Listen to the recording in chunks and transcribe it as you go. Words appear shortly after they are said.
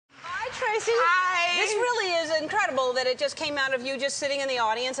Tracy. Hi. This really is incredible that it just came out of you just sitting in the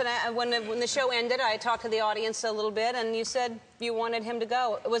audience. And when the show ended, I talked to the audience a little bit, and you said you wanted him to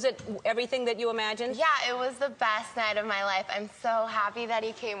go. Was it everything that you imagined? Yeah, it was the best night of my life. I'm so happy that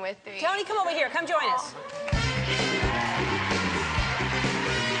he came with me. Tony, come over here. Come join us.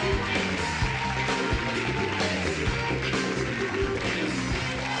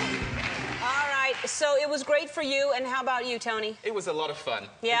 So it was great for you, and how about you, Tony? It was a lot of fun.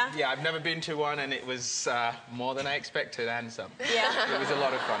 Yeah? Yeah, I've never been to one, and it was more than I expected and some. Yeah? It was a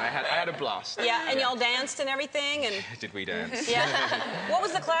lot of fun. I had a blast. Yeah, and y'all danced and everything? And did we dance? Yeah. What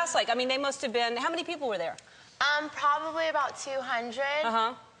was the class like? I mean, they must have been... How many people were there? Probably about 200.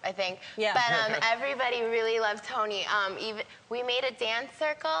 Uh-huh. I think. Yeah. But everybody really loved Tony. Even we made a dance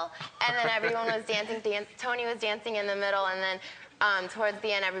circle, and then everyone was dancing. Tony was dancing in the middle, and then towards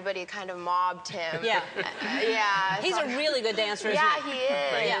the end, everybody kind of mobbed him. Yeah. Yeah. He's a really good dancer, isn't he? Yeah, he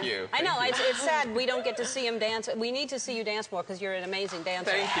is. Thank you. I know. It's sad we don't get to see him dance. We need to see you dance more because you're an amazing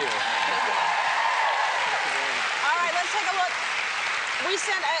dancer. Thank you. All right, let's take a look. We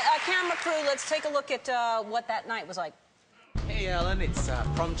sent a camera crew. Let's take a look at what that night was like. Hey, Ellen, it's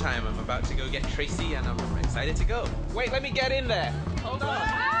prom time. I'm about to go get Tracy, and I'm excited to go. Wait, let me get in there. Hold on.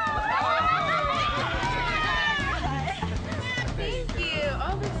 Thank you.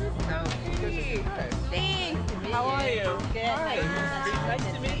 Oh, this is so pretty. Thanks. How are you? Good. Hi. Nice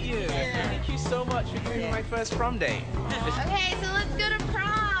to meet you. Thank you so much for giving me my first prom date. Okay, so let's go to prom.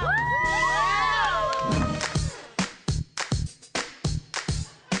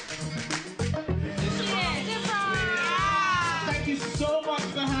 Thank you so much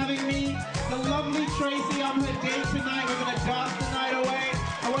for having me. The lovely Tracy on her date tonight. We're going to dance the night away.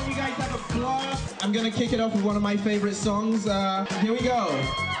 I want you guys to have a blast. I'm going to kick it off with one of my favorite songs. Here we go.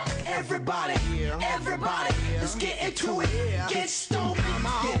 Everybody, everybody, let's get into it. Get stoned,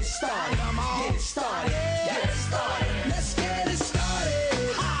 get it started, get it started, get it started. Let's get it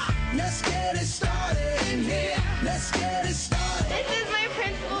started. Ha! Let's get it started in here. Let's get it started. This is my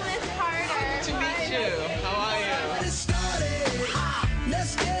principal, Miss Carter. Good to meet you. How are you? Get it started. Ha!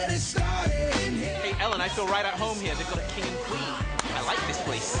 Let's get it started in here. Hey, Ellen, I feel right at home here. They've got a king and queen. I like this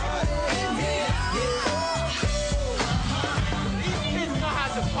place. These kids know how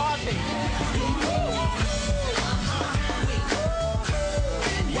to party.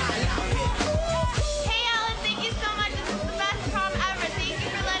 Hey, Ellen, thank you so much. This is the best prom ever. Thank you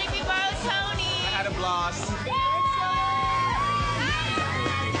for letting me borrow Tony. I had a blast.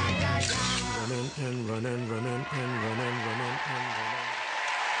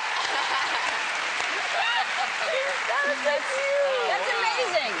 That's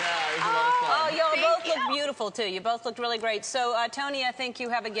amazing. Yeah, it was a lot of fun. Oh, you both look beautiful, too. You both looked really great. So, Tony, I think you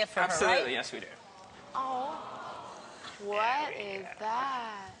have a gift for her, right? Absolutely, yes, we do. Oh, what is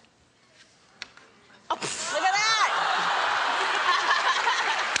that? Oh, look at that!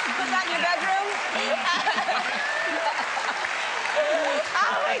 Put that in your bedroom?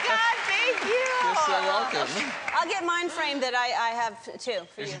 Oh, my God, thank you. You're so welcome. I'll get mine framed that I have, too,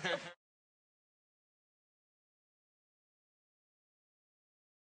 for you.